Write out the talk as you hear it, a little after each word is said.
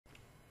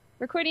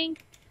Recording.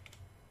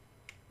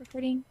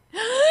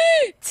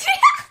 Ah!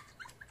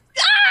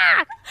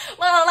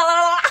 La, la, la, la,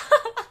 la.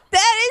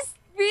 That is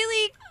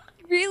really,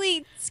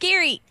 really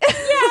scary.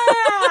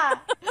 Yeah.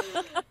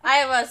 I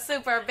have a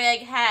super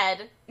big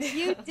head.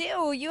 You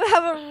do. You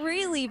have a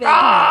really big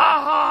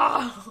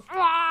Ah! head.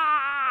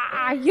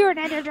 Ah, you're an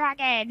ender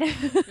dragon.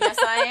 Yes,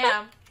 I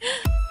am.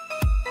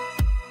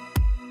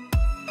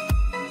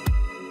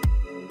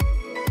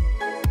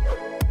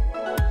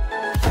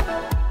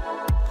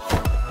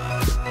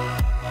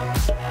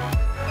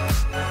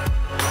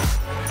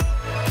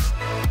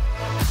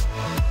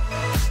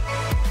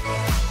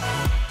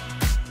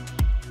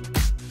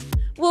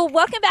 Well,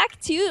 welcome back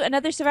to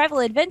another survival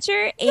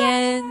adventure,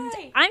 and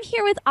Yay! I'm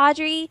here with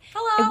Audrey.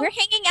 Hello. And we're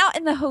hanging out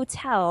in the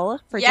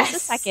hotel for Yes.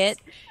 just a second,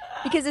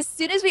 because as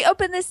soon as we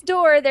open this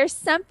door, there's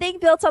something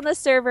built on the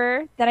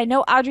server that I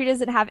know Audrey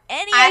doesn't have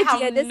any I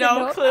idea. have This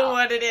no is clue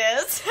what it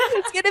is.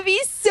 It's going to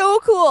be so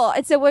cool.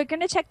 And so we're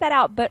going to check that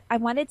out, but I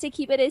wanted to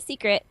keep it a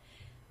secret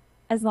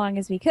as long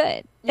as we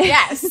could.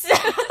 Yes.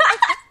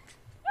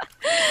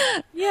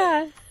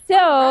 Yeah.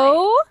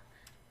 So,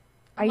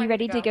 are ready you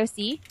ready to to go. go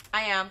see?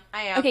 I am.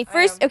 Okay,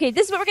 first, okay,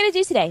 this is what we're going to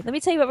do today. Let me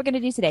tell you what we're going to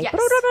do today. Yes.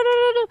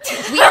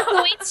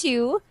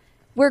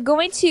 We're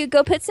going to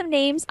go put some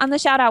names on the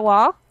shout out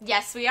wall.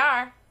 Yes, we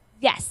are.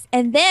 Yes.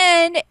 And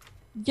then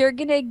we're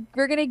going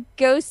to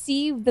go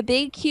see the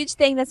big huge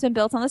thing that's been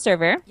built on the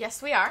server.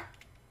 Yes, we are.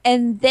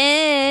 And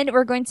then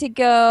we're going to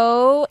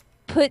go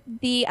put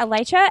the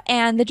elytra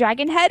and the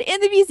dragon head in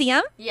the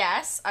museum.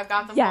 Yes, I've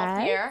got them Yes.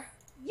 both here.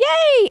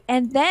 Yay!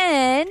 And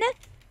then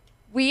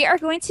we are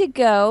going to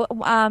go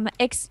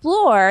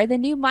explore the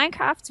new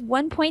Minecraft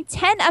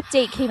 1.10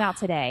 update came out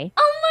today.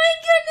 Oh my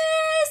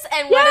goodness!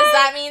 And what does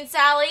that mean,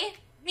 Sally?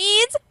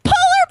 Means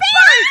polar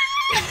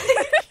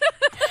bears!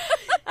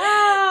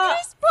 Ah.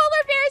 There's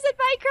polar bears in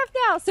Minecraft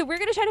now. So we're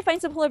going to try to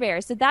find some polar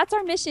bears. So that's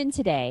our mission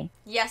today.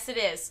 Yes, it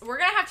is. We're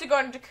going to have to go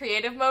into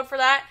creative mode for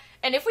that.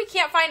 And if we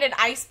can't find an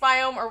ice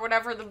biome or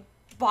whatever the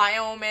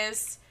biome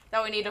is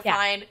that we need to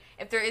find,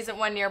 if there isn't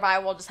one nearby,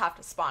 we'll just have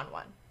to spawn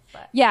one.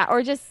 But Yeah,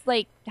 or just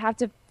like have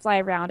to fly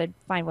around and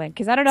find one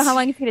because I don't know how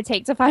long it's going to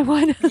take to find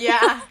one.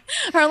 yeah,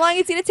 Or how long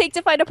it's going to take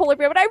to find a polar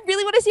bear, but I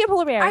really want to see a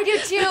polar bear. I do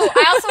too.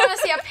 I also want to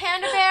see a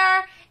panda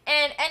bear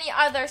and any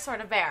other sort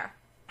of bear.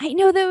 I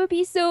know that would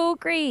be so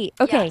great.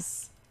 Okay.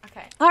 Yes.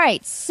 Okay. All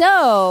right.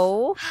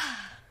 So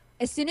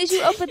as soon as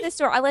you open this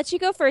door, I'll let you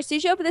go first. As soon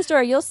as you open this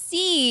door, you'll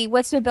see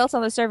what's been built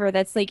on the server.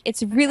 That's like,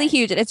 it's really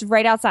huge and it's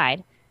right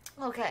outside.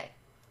 Okay.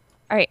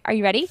 All right. Are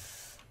you ready?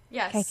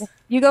 Yes. Okay.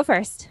 You go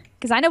first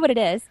because I know what it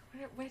is.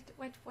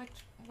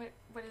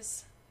 What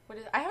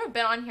is? I haven't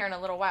been on here in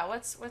a little while.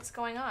 What's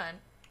going on?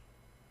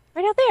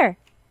 Right out there.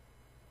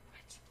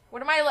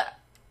 What am I?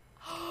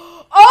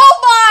 Oh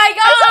my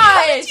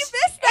How did gosh! you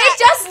miss that? It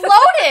just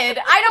loaded.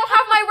 I don't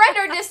have my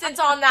render distance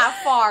on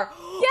that far.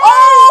 Yes!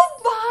 Oh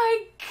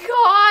my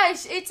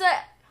gosh!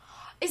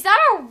 Is that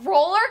a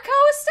roller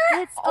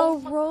coaster? It's a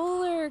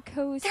roller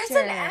coaster. There's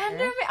an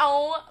Enderman.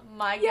 Oh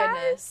my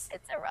goodness!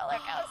 It's a roller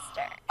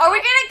coaster. Are we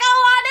gonna go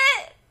on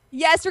it?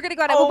 Yes, we're going to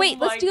go on it. Oh But wait,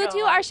 let's my do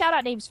God. our shout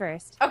out names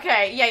first.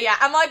 Okay, yeah.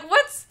 I'm like,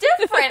 what's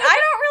different? I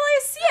don't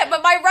really see it,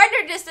 but my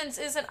render distance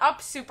isn't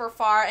up super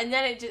far, and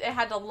then it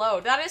had to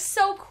load. That is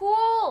so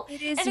cool.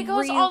 It is and it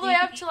goes all the way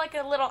up really- to like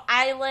a little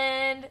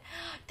island.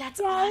 That's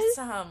Yes.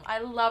 awesome. I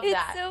love It's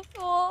that. so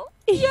cool.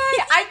 Yay!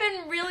 I've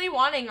been really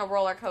wanting a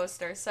roller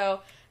coaster,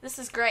 so this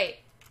is great.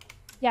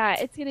 Yeah,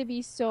 it's going to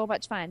be so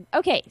much fun.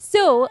 Okay,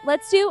 so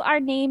let's do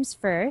our names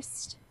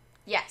first.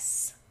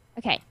 Yes.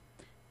 Okay.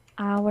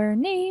 Our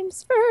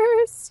names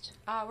first.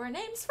 Our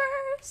names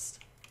first.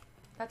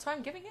 That's why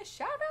I'm giving a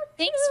shout out.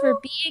 Thanks for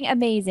being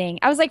amazing.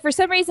 I was like, for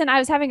some reason, I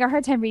was having a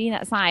hard time reading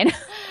that sign.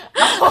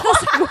 I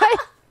was like,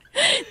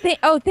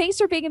 what? Thanks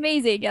for being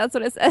amazing. Yeah, that's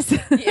what it says.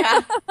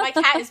 Yeah, my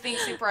cat is being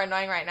super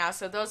annoying right now,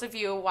 so those of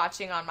you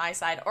watching on my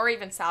side, or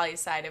even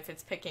Sally's side if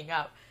it's picking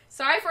up,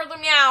 sorry for the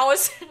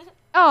meows.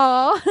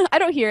 Oh, I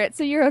don't hear it,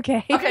 so you're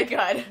okay. Okay,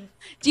 good.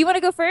 Do you want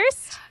to go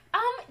first?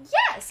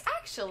 Yes,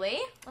 actually.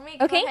 Let me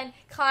go ahead and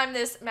climb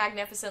this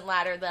magnificent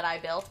ladder that I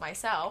built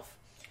myself.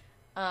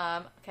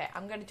 Okay,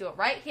 I'm going to do it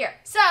right here.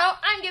 So,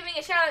 I'm giving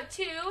a shout out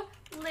to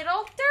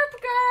Little Derp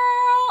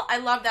Girl. I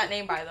love that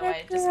name, by the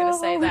way. Just going to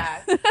say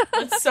that.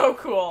 That's so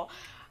cool.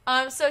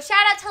 So, shout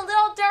out to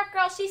Little Derp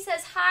Girl. She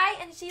says hi,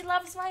 and she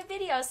loves my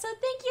videos. So,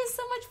 thank you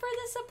so much for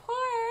the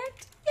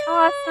support. Yay!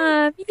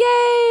 Awesome.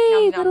 Yay,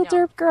 Yum, yum, little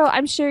yum. derp girl.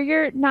 I'm sure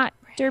you're not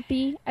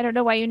derpy. I don't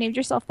know why you named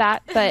yourself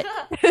that, but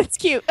it's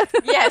cute.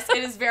 Yes,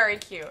 it is very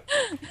cute.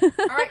 All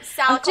right,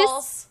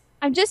 Salicles.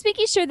 I'm just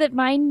making sure that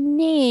my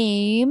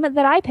name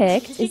that I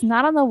picked is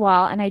not on the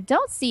wall, and I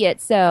don't see it.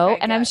 So,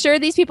 Okay, and I'm good. sure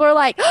these people are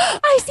like, oh,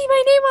 I see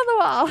my name on the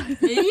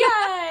wall.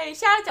 Yay!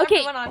 Shout out to Okay.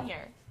 everyone on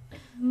here.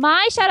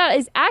 My shout out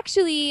is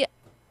actually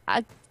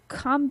a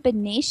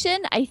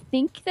combination. I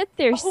think that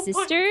they're Oh my-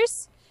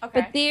 sisters,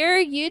 Okay. but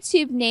their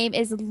YouTube name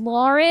is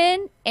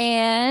Lauren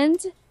and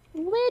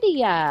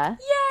Lydia.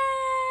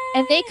 Yay!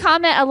 And they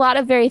comment a lot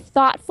of very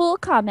thoughtful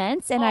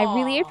comments, and I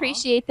really Aw.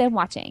 appreciate them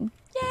watching.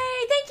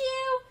 Yay! Thank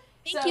you.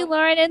 Thank you,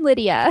 Lauren and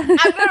Lydia. I'm going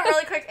to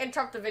really quick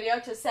interrupt the video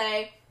to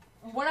say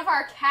one of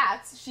our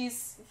cats,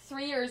 she's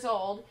 3 years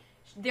old.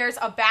 There's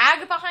a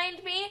bag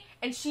behind me,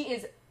 and she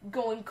is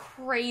going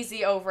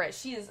crazy over it.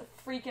 She is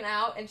freaking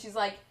out, and she's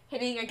like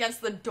hitting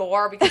against the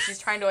door because she's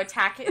trying to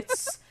attack it.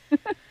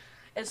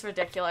 It's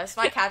ridiculous.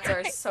 My cats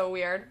are so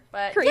weird,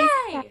 but Crazy.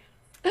 Yay!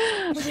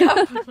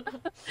 Yep.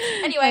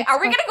 Anyway, are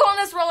we gonna go on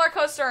this roller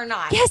coaster or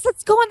not? Yes,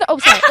 let's go on the. Oh,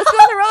 sorry. Let's go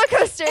on the roller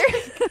coaster.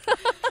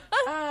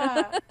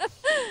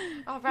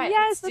 All right.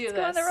 Yes, let's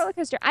go on the roller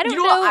coaster. I don't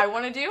know what I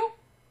want to do.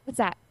 What's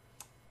that?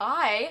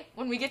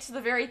 When we get to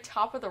the very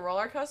top of the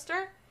roller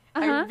coaster,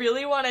 I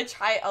really want to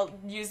try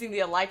using the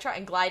elytra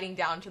and gliding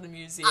down to the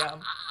museum.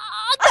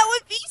 That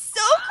would be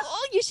so cool.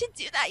 You should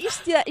do that. You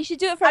should do that. You should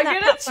do it from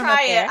that platform. I'm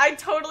gonna try it. I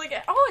totally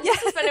get. Oh, and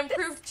this has been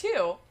improved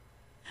too.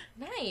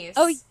 Nice.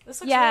 Oh,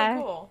 this looks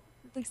really cool.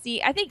 Let's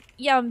see. I think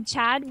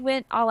Chad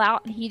went all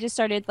out and he just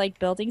started like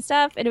building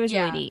stuff, and it was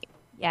really neat.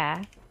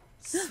 Yeah.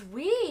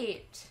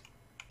 Sweet.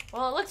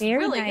 Well, it looks Very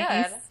really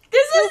nice. good.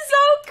 This is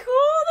so cool,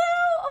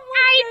 though. Oh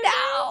my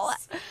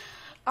goodness. know.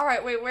 All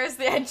right, wait. Where's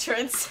the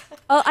entrance?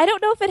 Oh, I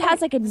don't know if it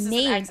has like a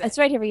name. It's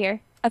right over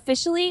here.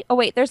 Officially. Oh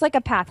wait, there's like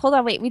a path. Hold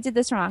on. Wait, we did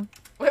this wrong.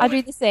 I'll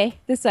do this way.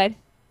 This side.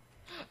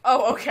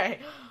 Oh, okay.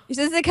 You're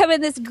supposed to come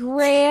in this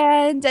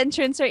grand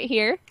entrance right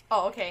here.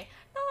 Oh, okay.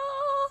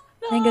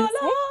 Then go this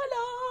way.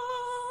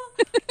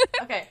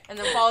 Okay, and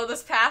then follow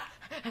this path.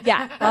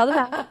 Yeah, follow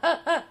the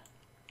path.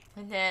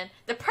 And then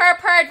the Purr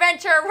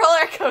Adventure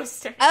Roller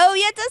Coaster. Oh,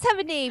 yeah, it does have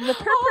a name. The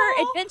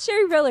Purr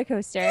Adventure Roller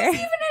Coaster. There's even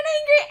an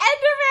angry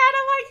Enderman.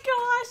 Oh my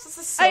gosh, this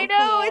is so cool. I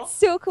know, it's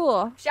so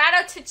cool. Shout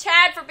out to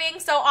Chad for being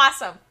so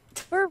awesome.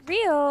 For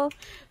real.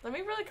 Let me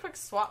really quick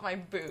swap my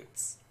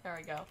boots. There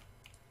we go.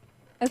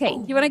 Okay,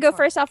 you want to go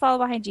first? I'll follow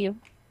behind you.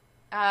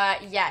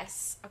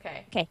 Yes.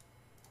 Okay. Okay.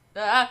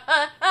 I'm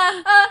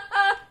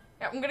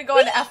gonna go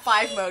into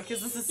F5 mode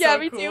because this is so cool.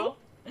 Me too.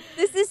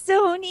 This is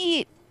so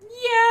neat.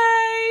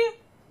 Yay!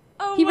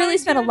 Oh, he really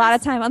spent a lot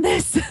of time on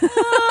this.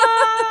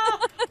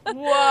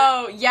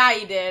 Whoa! Yeah,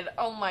 he did.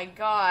 Oh my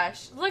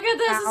gosh! Look at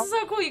this. Wow. This is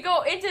so cool. You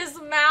go into his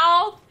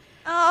mouth.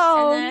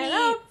 Oh, and then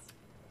neat.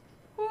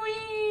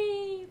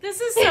 Whee! This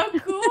is so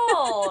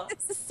cool.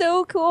 This is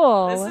so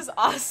cool. This is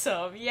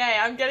awesome. Yay!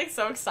 I'm getting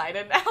so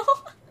excited now.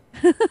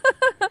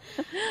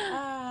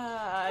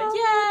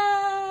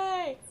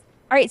 Yay!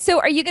 All right, so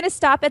are you going to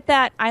stop at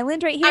that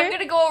island right here? I'm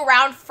going to go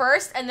around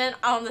first, and then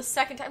on the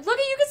second time. Look,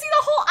 you can see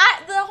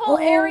the whole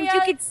area. You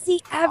can see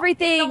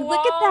everything. Look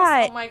at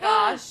that. Oh my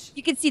gosh.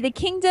 You can see the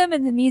kingdom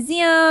and the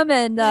museum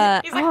and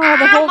he's like,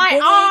 the whole my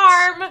village.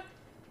 arm.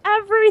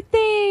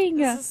 Everything.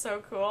 This is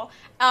so cool.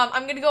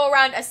 I'm going to go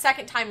around a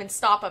second time and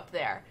stop up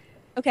there.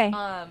 Okay.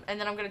 And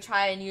then I'm going to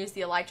try and use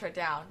the elytra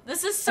down.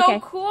 This is so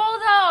cool,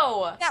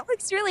 though. That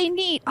looks really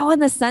neat. Oh,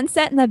 and the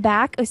sunset in the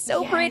back is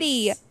so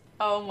pretty.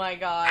 Oh, my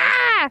gosh.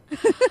 Ah!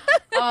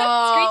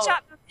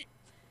 Screenshot.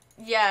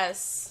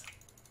 Yes.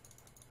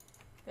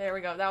 There we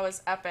go. That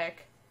was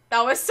epic.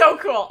 That was so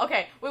cool.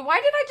 Okay. Wait,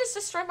 why did I just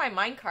destroy my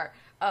minecart?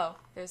 Oh,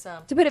 there's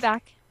To put it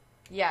back.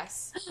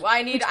 Yes. Well,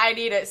 I need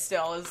it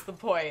still is the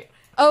point.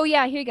 Oh,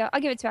 yeah. Here you go. I'll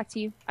give it back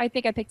to you. I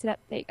think I picked it up.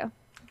 There you go.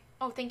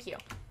 Oh, thank you.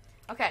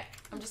 Okay.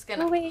 I'm just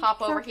going to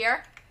hop over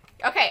here.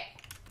 Okay.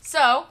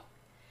 So,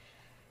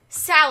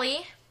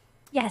 Sally.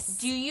 Yes.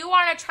 Do you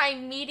want to try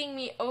meeting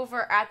me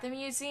over at the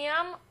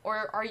museum,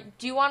 or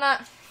do you want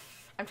to?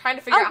 I'm trying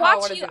to figure out how I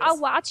want to do this. I'll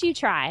watch you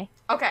try.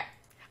 Okay.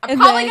 I'm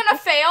probably gonna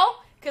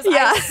fail because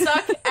I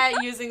suck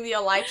at using the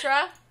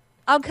elytra.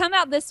 I'll come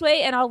out this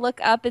way and I'll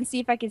look up and see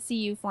if I can see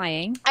you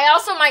flying. I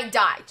also might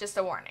die. Just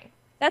a warning.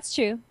 That's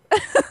true.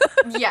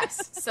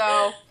 Yes.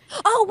 So.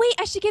 Oh wait,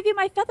 I should give you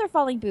my feather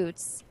falling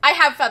boots. I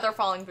have feather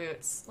falling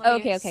boots.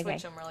 Let me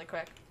switch them really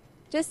quick.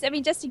 Just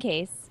in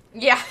case.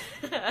 Yeah.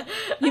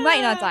 You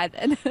might not die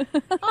then.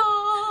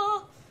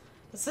 Oh,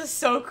 this is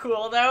so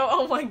cool, though.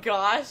 Oh, my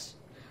gosh.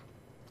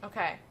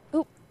 Okay.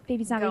 Oh,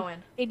 baby zombie. I'm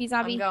going. Baby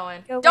zombie. I'm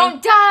going. Go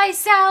Don't die,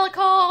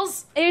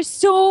 Salicles! There's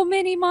so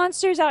many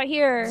monsters out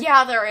here.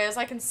 Yeah, there is.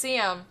 I can see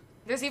them.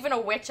 There's even a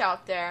witch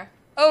out there.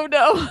 Oh,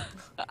 no.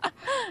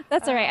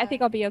 That's all right. I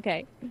think I'll be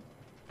okay.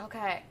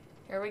 Okay.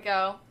 Here we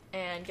go.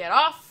 And get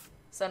off.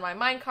 Send my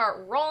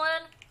minecart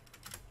rolling.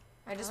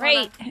 I just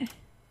want to...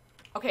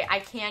 Okay, I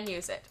can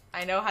use it.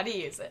 I know how to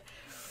use it.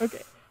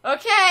 Okay.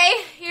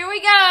 Okay, here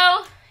we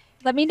go.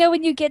 Let me know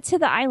when you get to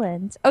the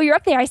island. Oh, you're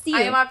up there. I see you.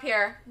 I am up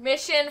here.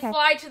 Mission,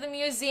 fly to the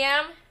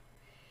museum.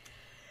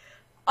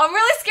 I'm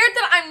really scared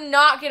that I'm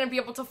not going to be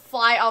able to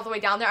fly all the way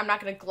down there. I'm not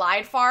going to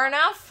glide far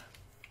enough.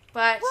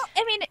 But... Well,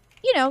 I mean,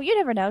 you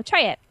never know.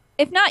 Try it.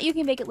 If not, you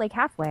can make it like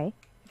halfway.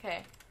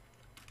 Okay.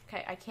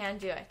 Okay, I can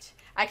do it.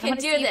 I can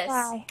do this.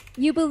 Fly.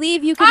 You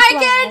believe you can fly. I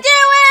can do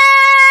it!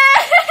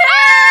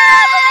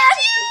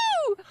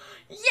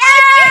 Yeah!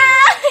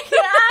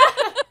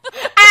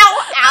 Ow!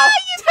 Ow! Oh,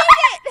 you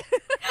made it!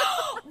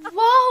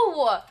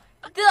 Whoa!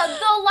 The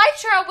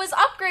elytra was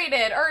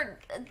upgraded, or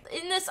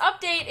in this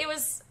update, it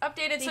was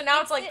updated, so now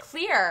it's like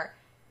clear.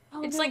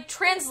 Oh, it's like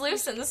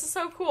translucent. This is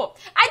so cool.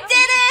 I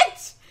did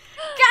it!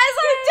 Guys,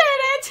 I did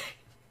it!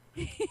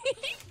 Yay!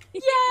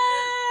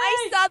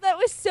 I saw that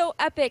was so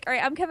epic. All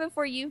right, I'm coming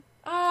for you.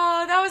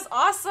 Oh, that was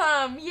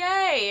awesome.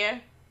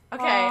 Yay.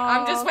 Okay,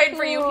 I'm just waiting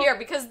for you here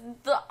because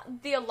the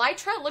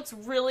elytra looks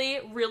really,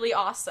 really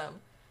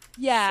awesome.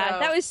 Yeah,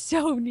 that was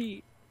so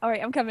neat. All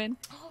right, I'm coming.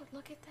 Oh,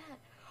 look at that.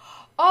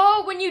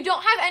 Oh, when you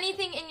don't have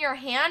anything in your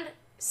hand,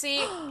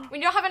 see,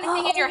 when you don't have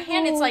anything in your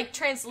hand, it's like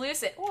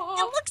translucent. Whoa.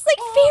 It looks like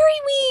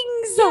fairy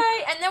wings.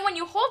 Yay. And then when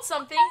you hold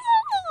something,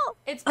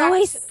 it's back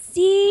I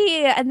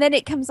see. And then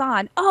it comes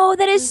on. Oh,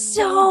 that is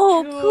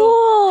so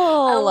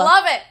cool. I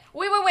love it.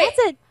 Wait. That's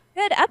a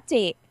good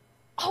update.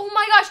 Oh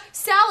my gosh,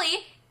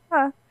 Sally.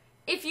 Huh.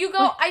 If you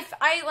go,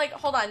 I like,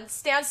 hold on,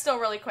 stand still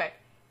really quick.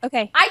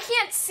 Okay. I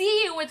can't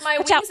see you with my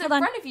wings in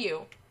front of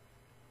you.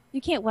 You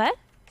can't what?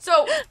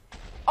 So,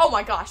 oh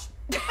my gosh.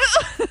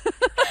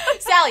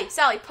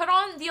 Sally, put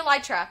on the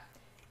elytra.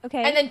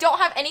 Okay. And then don't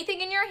have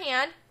anything in your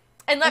hand,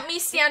 and let me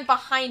stand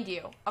behind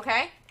you,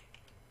 okay?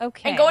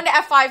 Okay. And go into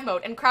F5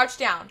 mode and crouch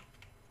down.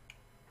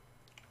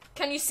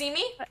 Can you see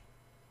me?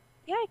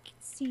 Yeah, I can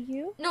see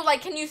you. No,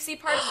 like, can you see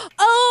part of...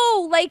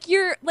 Oh, like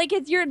you're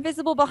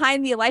invisible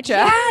behind the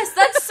elytra. Yes,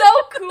 that's so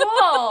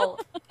cool.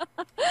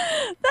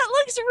 That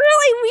looks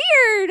really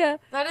weird.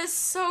 That is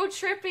so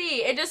trippy.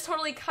 It just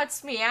totally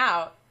cuts me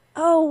out.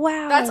 Oh,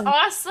 wow. That's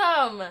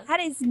awesome. That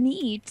is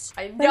neat.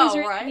 I know, that is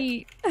really right?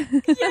 Neat.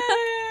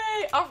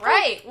 Yay! All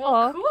right.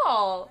 Well,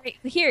 cool. Right,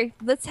 here,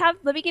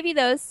 let me give you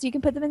those so you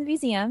can put them in the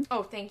museum.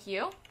 Oh, thank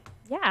you.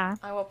 Yeah.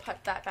 I will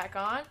put that back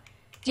on.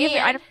 Do you have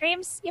your item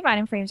frames? You have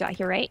item frames out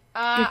here, right?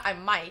 I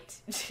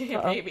might.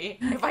 Maybe.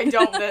 If I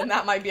don't, then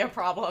that might be a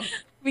problem.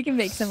 We can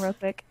make some real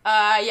quick.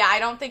 Yeah, I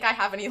don't think I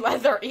have any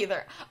leather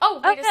either.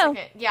 Oh, wait a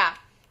second. Yeah.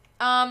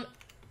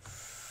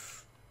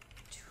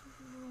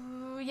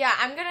 Yeah,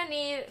 I'm gonna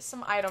need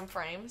some item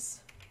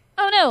frames.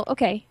 Oh, no.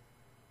 Okay.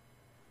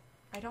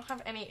 I don't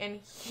have any in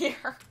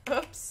here.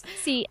 Oops.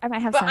 See, I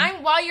might have but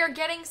some. While you're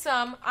getting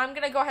some, I'm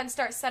gonna go ahead and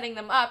start setting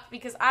them up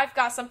because I've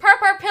got some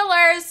purple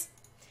pillars.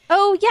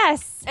 Oh,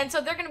 yes. And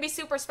so they're going to be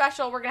super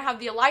special. We're going to have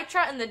the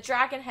elytra and the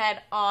dragon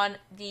head on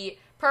the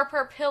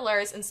purple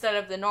pillars instead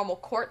of the normal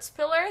quartz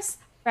pillars.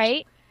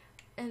 Right.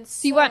 And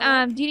so... Do you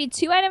want, do you need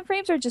 2 item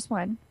frames or just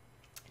 1?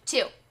 2.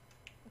 Okay.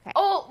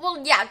 Oh,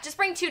 well, yeah, just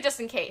bring 2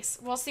 just in case.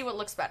 We'll see what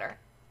looks better.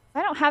 If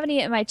I don't have any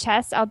in my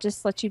chest, I'll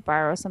just let you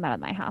borrow some out of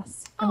my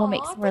house. And we'll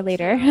make some more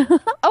later.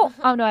 Oh,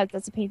 no,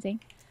 that's a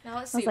painting. Now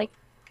let's see.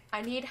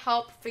 I need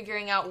help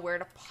figuring out where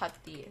to put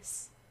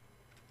these.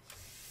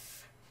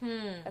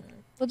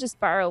 We'll just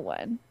borrow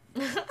one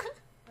from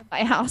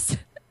my house,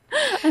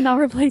 and I'll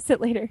replace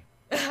it later.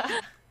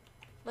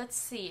 Let's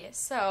see.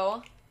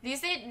 So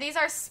these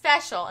are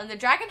special, and the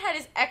dragon head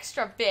is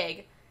extra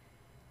big.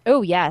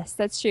 Oh yes,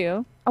 that's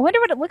true. I wonder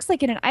what it looks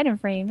like in an item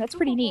frame. That's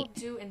pretty neat. What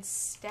we'll do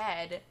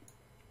instead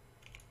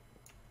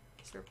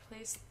is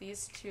replace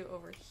these 2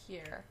 over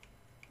here.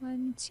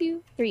 1,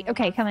 2, 3.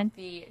 Okay, come in.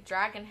 The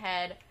dragon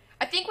head.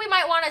 I think we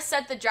might want to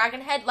set the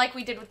dragon head like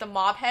we did with the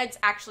mob heads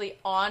actually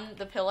on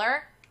the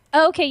pillar.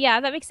 Oh, okay, yeah,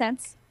 that makes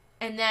sense.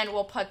 And then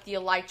we'll put the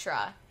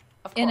elytra,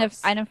 of course. In an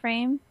item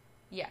frame?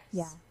 Yes.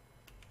 Yeah.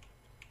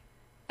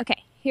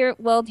 Okay,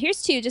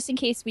 here's 2 just in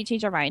case we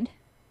change our mind.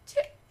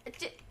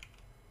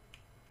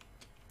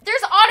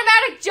 There's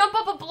automatic jump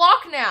up a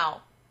block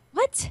now.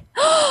 What?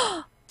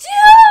 Dude!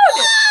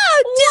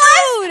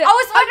 Dude! I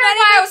was wondering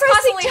why I was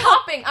constantly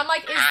hopping. I'm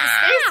like,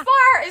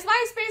 is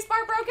my space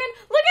bar broken?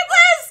 Look at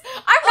this!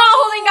 I'm not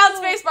holding down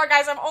space bar,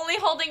 guys. I'm only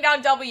holding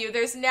down W.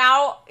 There's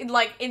now,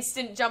 like,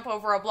 instant jump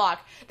over a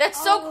block.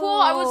 That's so cool.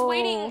 I was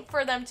waiting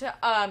for them to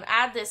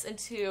add this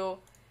into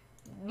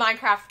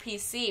Minecraft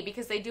PC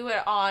because they do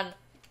it on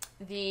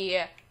the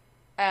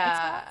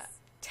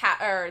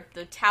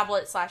the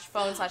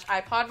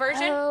tablet/phone/iPod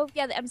version. Oh,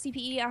 yeah, the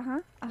MCPE,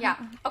 Yeah.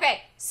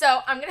 Okay,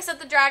 so I'm going to set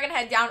the dragon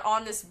head down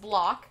on this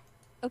block.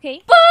 Okay.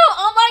 Boom!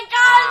 Oh my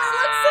god, it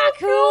looks so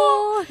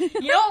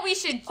cool! You know what we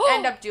should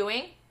end up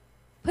doing?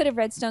 Put a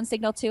redstone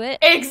signal to it.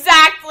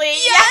 Exactly!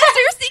 Yes!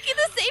 I was thinking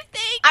the same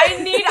thing!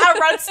 I need a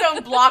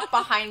redstone block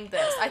behind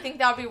this. I think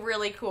that would be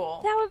really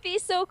cool. That would be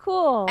so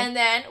cool. And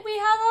then we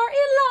have our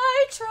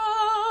elytra!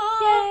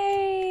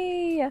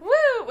 Yay!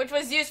 Woo! Which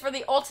was used for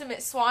the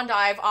ultimate swan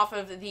dive off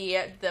of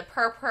the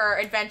Purpur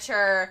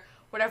Adventure,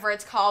 whatever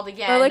it's called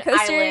again.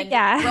 Rollercoaster? Island.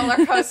 Yeah.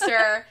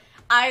 Rollercoaster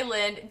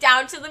island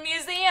down to the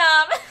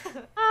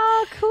museum.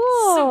 Oh,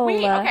 cool.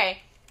 Sweet.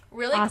 Okay.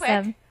 Really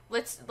awesome. Quick.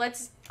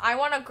 Let's I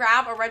want to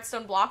grab a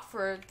redstone block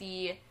for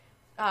the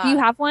do you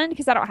have one?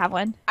 Because I don't have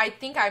one. I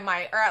think I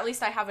might, or at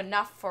least I have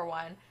enough for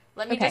one.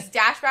 Let me just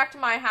dash back to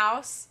my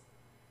house.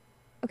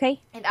 Okay.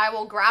 And I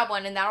will grab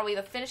one, and that'll be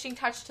the finishing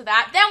touch to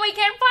that. Then we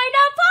can find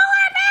a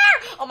polar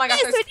bear! Oh my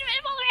gosh,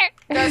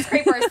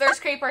 there's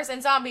creepers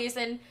and zombies,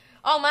 and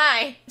oh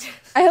my.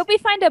 I hope we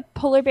find a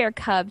polar bear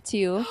cub,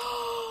 too.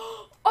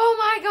 Oh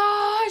my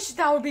gosh,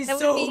 that would be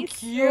so cute.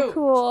 So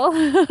cool.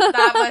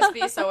 That must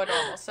be so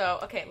adorable. So,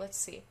 okay, let's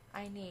see.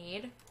 I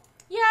need...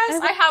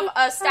 Yes, I have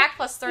a stack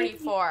plus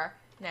 34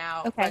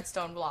 now,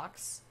 redstone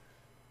blocks.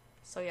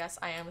 So yes,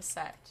 I am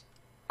set.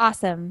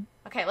 Awesome.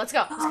 Okay, let's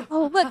go. Let's go.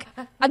 Oh, look.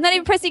 I'm not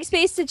even pressing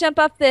space to jump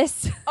up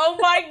this. Oh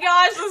my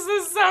gosh, this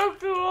is so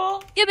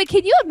cool. Yeah, but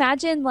can you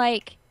imagine,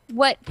 like,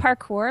 what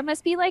parkour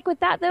must be like with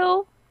that,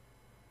 though?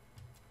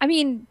 I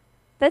mean,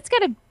 that's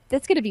gonna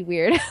be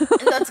weird.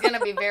 That's gonna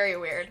be very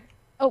weird.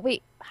 Oh,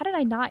 wait. How did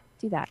I not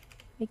do that?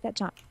 Make that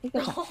jump. Make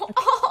that jump. Okay.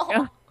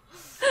 Oh.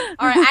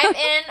 All right, I'm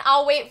in.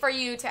 I'll wait for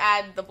you to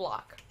add the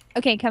block.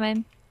 Okay,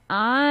 coming.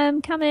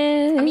 I'm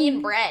coming. I'm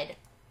eating bread,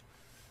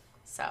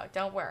 so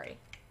don't worry.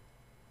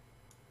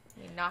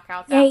 You knock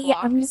out that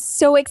block. I'm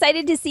so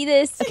excited to see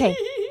this. Okay.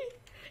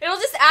 It'll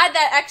just add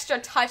that extra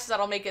touch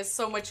that'll make it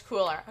so much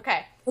cooler.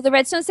 Okay. Will the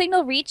redstone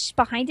signal reach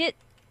behind it?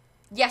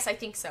 Yes, I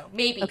think so.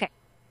 Maybe. Okay.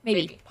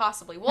 Maybe.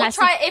 Possibly. We'll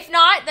try. If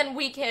not, then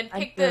we can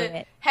pick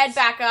the head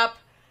back up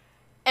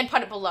and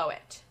put it below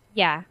it.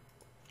 Yeah.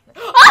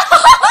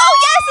 Oh,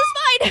 yes, it's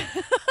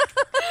fine.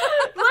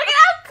 Look at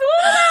how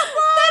cool that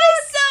looks. That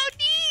is so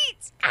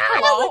neat.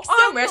 Hello, so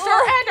I'm Mr.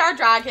 cool. Ender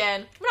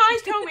Dragon.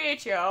 Nice to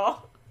meet you.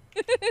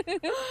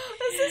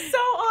 This is so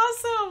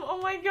awesome. Oh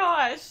my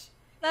gosh.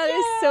 That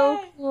is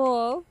so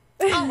cool.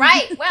 All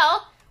right.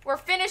 Well, we're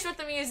finished with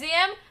the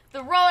museum,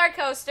 the roller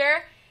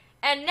coaster,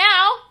 and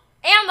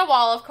the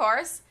wall, of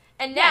course.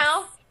 And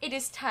now it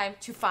is time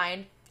to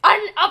find a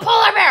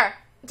polar bear.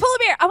 Polar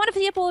bear. I want to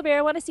see a polar bear.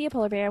 I want to see a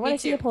polar bear. I want to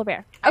see a polar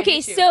bear.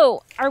 Okay,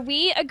 so are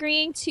we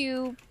agreeing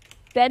to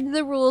bend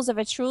the rules of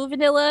a true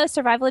vanilla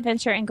survival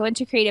adventure and go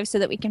into creative so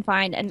that we can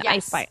find an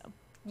ice biome?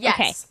 Yes,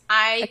 okay.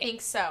 I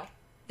think so.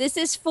 This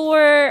is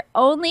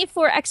only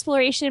for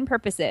exploration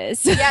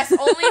purposes. Yes,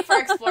 only for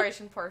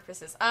exploration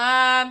purposes.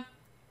 I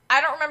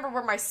don't remember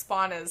where my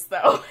spawn is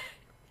though.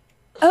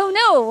 Oh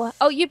no!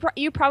 Oh,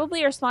 you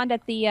probably are spawned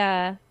at the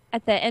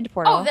end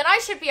portal. Oh, then I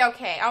should be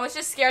okay. I was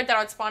just scared that I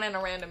would spawn in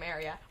a random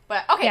area.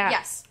 But okay,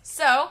 yes.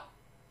 So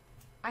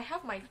I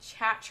have my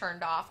chat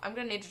turned off. I'm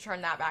gonna need to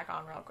turn that back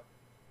on real quick.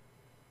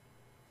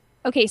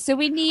 Okay, so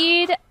we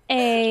need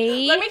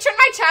a. Let me turn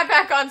my chat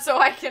back on so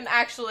I can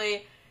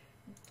actually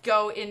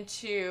go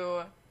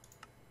into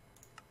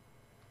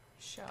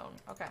shown.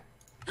 Okay.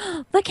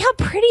 Look how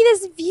pretty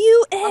this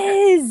view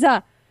is.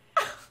 Okay.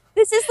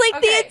 This is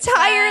like the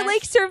entire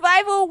like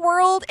survival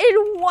world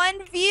in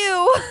one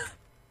view.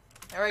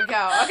 There we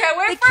go. Okay,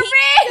 wait for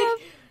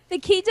me. The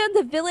kingdom,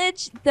 the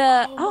village,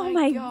 oh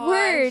my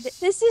word.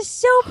 This is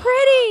so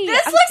pretty.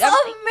 This looks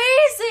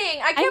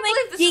amazing. I can't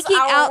believe this is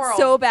our world.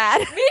 So bad.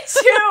 Me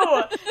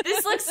too.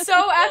 This looks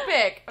so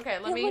epic. Okay,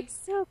 let me. It looks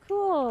so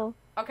cool.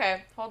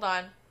 Okay, hold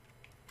on.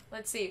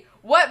 Let's see.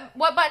 What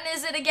button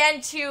is it again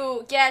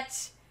to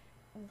get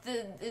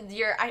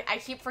I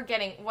keep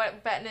forgetting.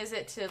 What button is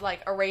it to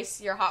like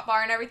erase your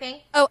hotbar and everything?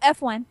 Oh,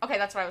 F1. Okay,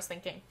 that's what I was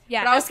thinking.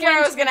 Yeah. But I was scared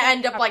I was gonna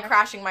end up like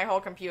crashing my whole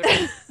computer.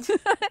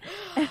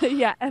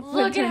 Yeah. F1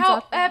 Look at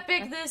how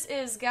epic this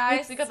is,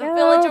 guys. We got the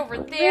village over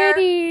there.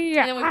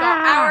 And then we've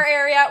got our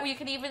area. We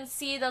can even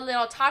see the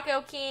little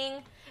Taco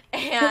King.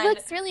 And it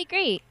looks really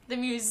great. The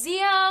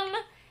museum.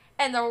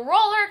 And the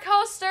roller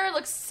coaster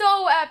looks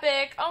so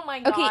epic. Oh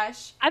my gosh.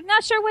 Okay, I'm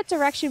not sure what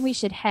direction we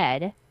should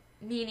head.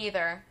 Me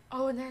neither.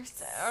 Oh, and there's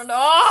sound.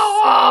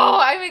 Oh,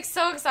 I'm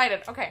so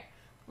excited. Okay,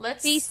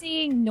 let's.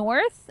 Facing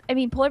north? I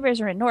mean, polar bears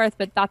are in north,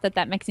 but not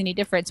that makes any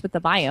difference with the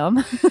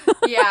biome.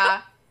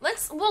 Yeah.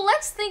 Let's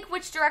think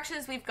which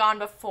directions we've gone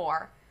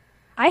before.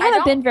 I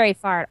haven't been very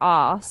far at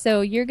all,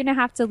 so you're going to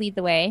have to lead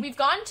the way. We've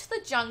gone to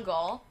the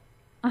jungle.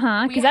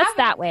 Uh-huh, because that's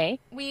that way.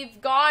 We've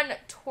gone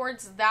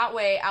towards that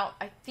way, out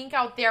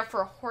there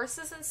for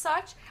horses and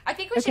such. I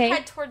think we should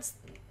head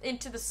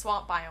into the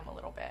swamp biome a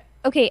little bit.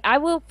 Okay, I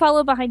will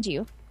follow behind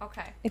you.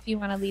 Okay. If you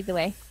want to lead the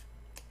way.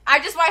 I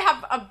just might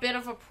have a bit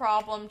of a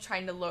problem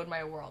trying to load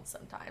my world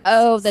sometimes.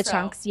 Oh, the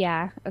chunks,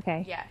 yeah.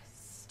 Okay.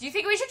 Yes. Do you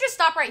think we should just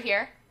stop right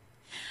here?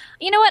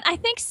 You know what? I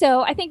think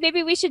so. I think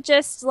maybe we should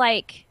just,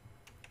 like...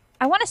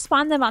 I want to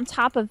spawn them on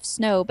top of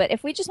snow, but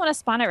if we just want to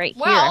spawn it right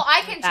here... Well,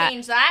 I can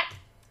change that.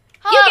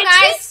 Hello,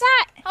 guys.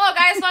 Hello,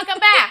 guys. Welcome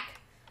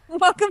back.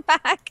 Welcome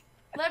back.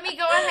 Let me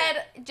go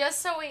ahead,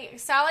 just so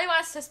Sally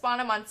wants to spawn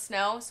them on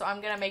snow, so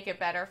I'm going to make it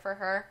better for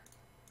her.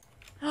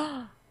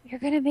 You're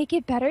going to make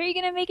it better? You're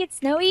going to make it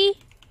snowy?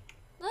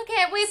 Look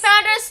we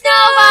found a snow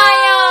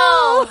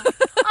biome!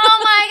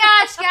 Oh my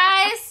gosh,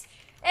 guys!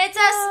 It's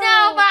a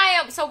snow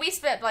biome! So we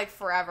spent like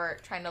forever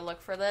trying to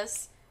look for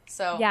this.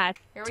 So yeah,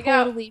 here we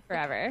go. Totally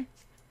forever.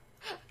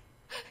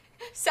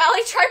 Sally,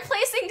 try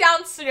placing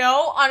down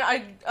snow on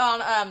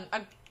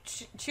a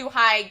too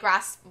high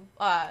grass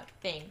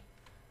thing.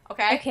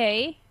 Okay?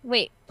 Okay.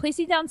 Wait,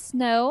 placing down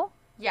snow?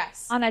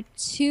 Yes. On a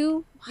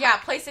too... Yeah,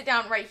 place it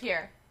down right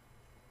here.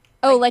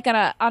 Oh, like on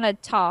a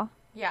tall.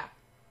 Yeah.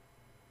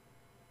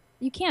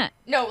 You can't.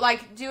 No,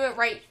 like do it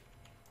right.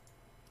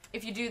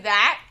 If you do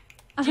that,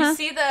 do you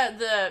see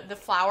the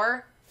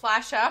flower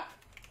flash up?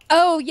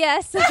 Oh,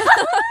 yes. I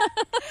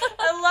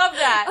love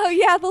that. Oh,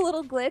 yeah, the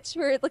little glitch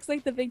where it looks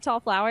like the big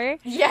tall flower.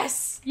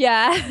 Yes.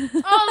 Yeah.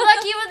 Oh,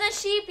 look, even the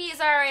sheepies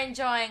are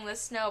enjoying the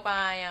snow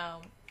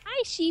biome.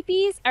 Hi,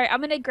 sheepies. All right, I'm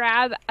going to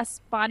grab a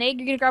spawn egg.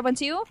 You're going to grab one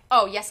too?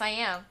 Oh, yes, I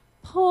am.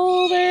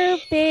 Polar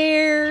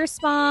bear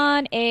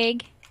spawn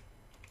egg.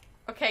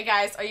 Okay,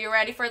 guys, are you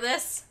ready for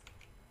this?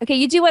 Okay,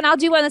 you do one, I'll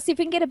do one. Let's see if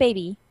we can get a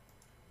baby.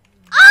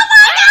 Oh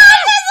my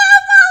gosh,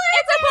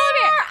 it's a polar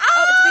bear!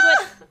 Oh, it's a big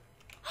one.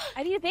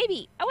 I need a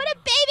baby. I want a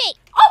baby.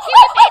 Oh,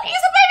 here's a baby!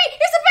 Here's a baby!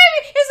 Here's a baby!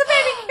 Here's a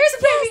baby! Here's a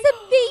baby! Yes, the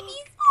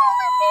baby's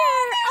polar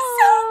bear. They're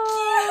so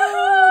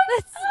cute.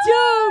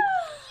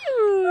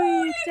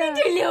 That's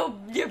so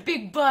cute. Their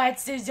big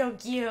butts, they're so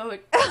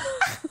cute.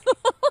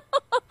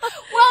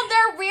 Well,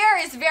 their rear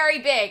is very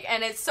big,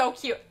 and it's so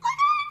cute.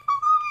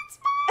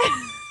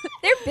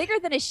 They're bigger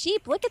than a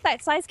sheep. Look at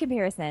that size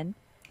comparison.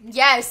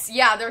 Yes,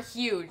 yeah, they're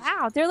huge.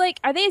 Wow, they're like,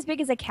 are they as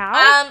big as a cow?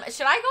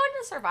 Should I go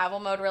into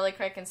survival mode really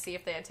quick and see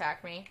if they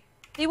attack me?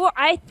 They will.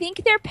 I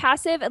think they're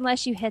passive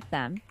unless you hit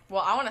them.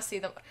 Well, I want to see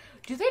them.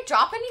 Do they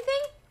drop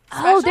anything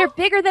special? Oh, they're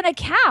bigger than a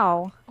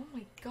cow. Oh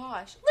my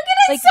gosh. Look at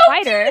it, like so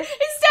spider. cute.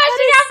 It's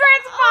dashing after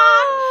its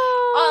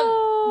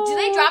mom. Do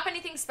they drop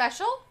anything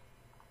special?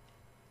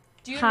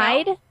 Do you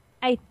Hide, know?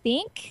 I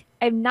think.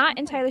 I'm not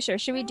entirely sure.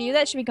 Should we do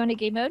that? Should we go into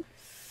game mode?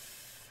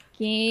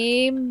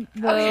 Game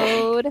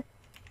mode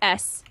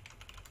S.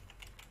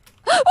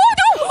 Oh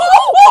no!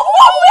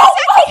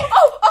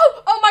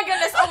 Oh my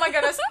goodness! Oh my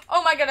goodness!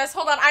 Oh my goodness!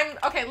 Hold on.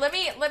 Okay. Let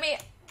me.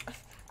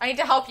 I need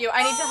to help you.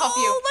 I need to help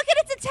you. Oh, look at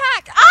its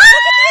attack! Ah!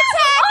 Look at the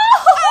attack!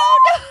 Oh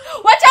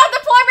no! Watch out! The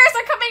polar bears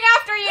are coming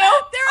after you.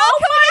 They're all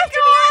coming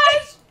after me.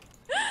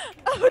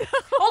 Oh no!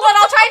 Hold on.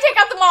 I'll try and take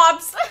out the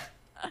mobs.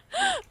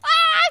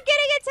 I'm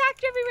getting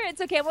attacked everywhere.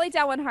 It's okay. I'm only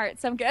down 1 heart,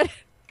 so I'm good.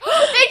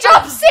 They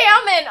dropped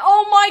salmon.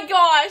 Oh my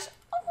gosh.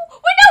 Oh,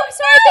 wait, no,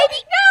 sorry, baby.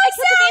 No, I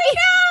killed Sally, the baby.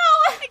 no.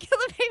 I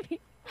killed the baby.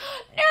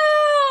 No.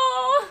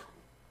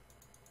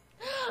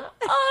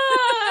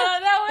 Oh,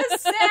 that was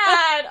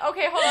sad.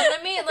 Okay, hold on.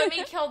 Let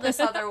me kill this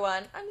other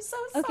one. I'm so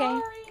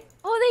sorry.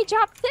 Oh, they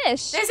dropped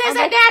fish. This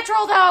isn't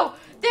natural, though.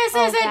 This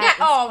isn't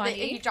natural. Oh,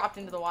 he dropped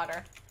into the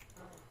water.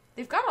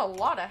 They've got a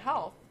lot of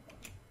health.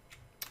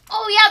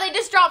 Oh, yeah, they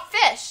just dropped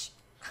fish.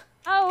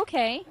 Oh,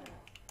 okay.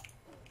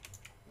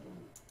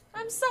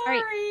 I'm sorry.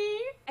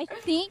 Right. I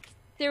think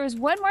there was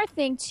one more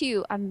thing,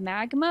 too. A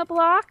magma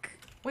block.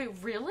 Wait,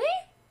 really?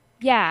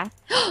 Yeah.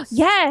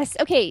 Yes.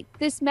 Okay,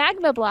 this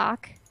magma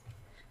block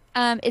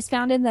is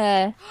found in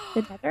the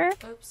nether.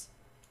 Oops.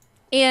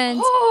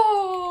 And,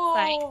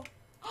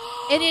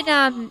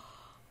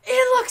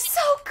 it looks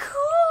so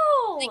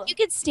cool. Like, you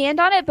could stand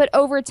on it, but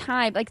over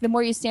time, like, the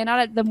more you stand on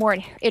it, the more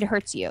it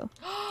hurts you.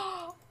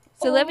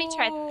 So let me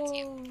try that,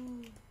 too.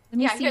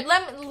 Here,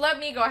 let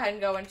me go ahead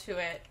and go into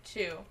it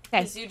too.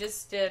 Okay. Because you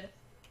just did.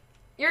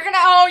 You're gonna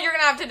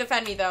have to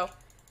defend me though.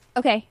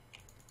 Okay.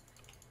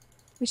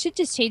 We should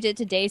just change it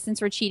to day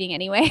since we're cheating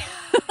anyway.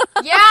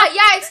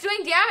 yeah, it's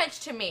doing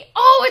damage to me.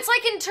 Oh, it's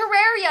like in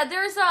Terraria.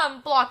 There's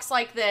blocks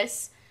like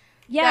this.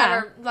 Yeah. That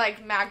are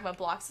like magma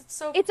blocks. It's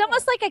so It's cool.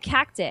 almost like a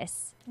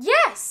cactus.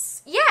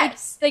 Yes.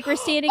 Like we're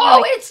standing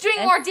Oh, like it's doing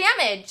more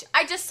damage.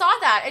 I just saw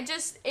that.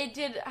 It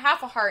did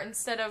half a heart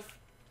instead of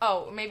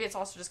maybe it's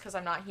also just because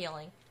I'm not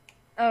healing.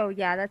 Oh,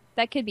 yeah,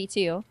 that could be,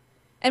 too.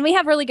 And we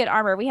have really good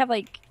armor. We have,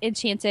 like,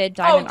 enchanted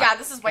diamond armor.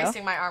 This is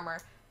wasting my armor.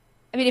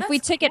 I mean, if we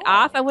took it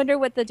off, I wonder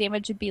what the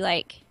damage would be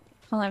like.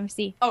 Hold on, let me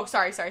see. Oh,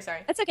 sorry.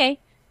 That's okay.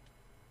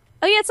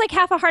 Oh, yeah, it's like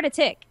half a heart a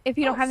tick if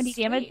you don't have any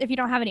sweet. damage, if you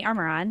don't have any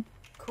armor on.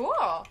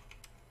 Cool.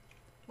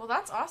 Well,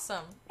 that's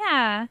awesome.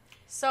 Yeah.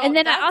 So and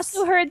then I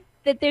also heard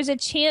that there's a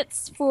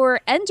chance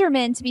for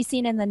Endermen to be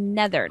seen in the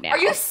nether now. Are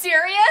you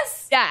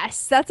serious?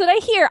 Yes, that's what I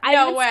hear.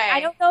 No way. I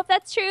don't know if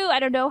that's true. I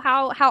don't know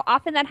how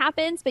often that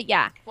happens, but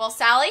yeah. Well,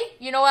 Sally,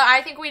 you know what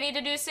I think we need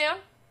to do soon?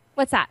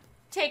 What's that?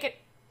 Take it.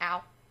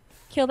 Ow.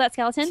 Kill that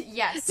skeleton?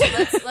 Yes.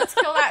 Let's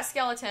kill that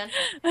skeleton.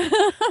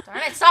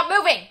 Darn it! Stop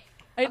moving.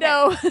 I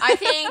know. I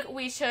think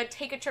we should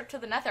take a trip to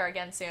the nether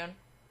again soon.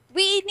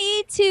 We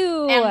need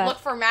to. And look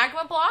for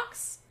magma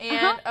blocks.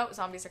 And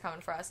zombies are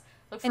coming for us.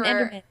 Look for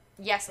Enderman.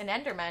 Yes, an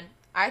Enderman.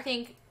 I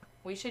think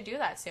we should do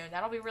that soon.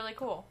 That'll be really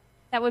cool.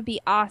 That would be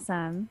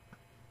awesome.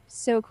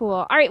 So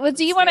cool. All right. Well,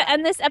 do you want to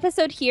end this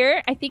episode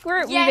here? I think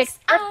we've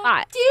explored a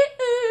lot.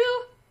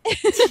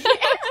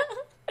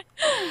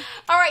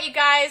 All right, you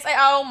guys.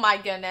 Oh my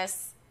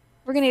goodness.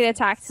 We're gonna get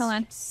attacked. Hold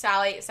on.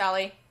 Sally,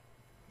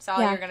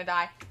 Yeah. you're gonna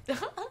die.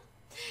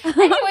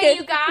 Anyway,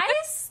 you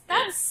guys,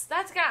 that's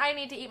gonna. I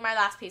need to eat my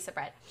last piece of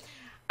bread.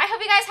 I hope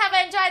you guys have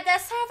enjoyed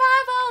this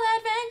survival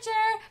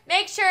adventure.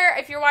 Make sure,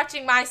 if you're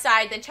watching my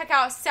side, then check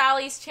out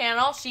Sally's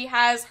channel. She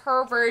has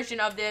her version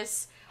of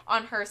this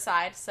on her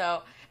side.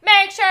 So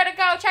make sure to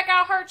go check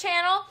out her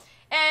channel.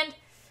 And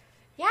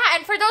yeah,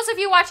 and for those of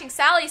you watching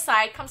Sally's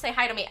side, come say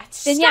hi to me. Then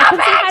say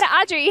hi to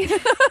Audrey.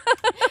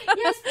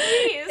 Yes,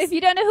 please. If you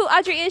don't know who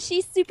Audrey is,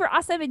 she's super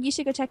awesome, and you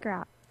should go check her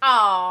out.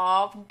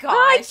 Oh, gosh.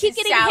 Oh, I keep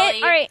getting Sally.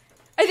 hit. All right.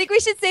 I think we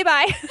should say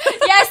bye.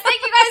 Yes,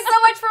 thank you guys so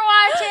much for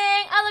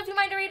watching. I love you,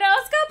 my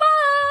Doritos.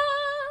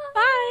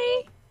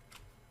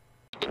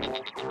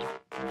 Goodbye.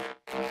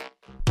 Bye.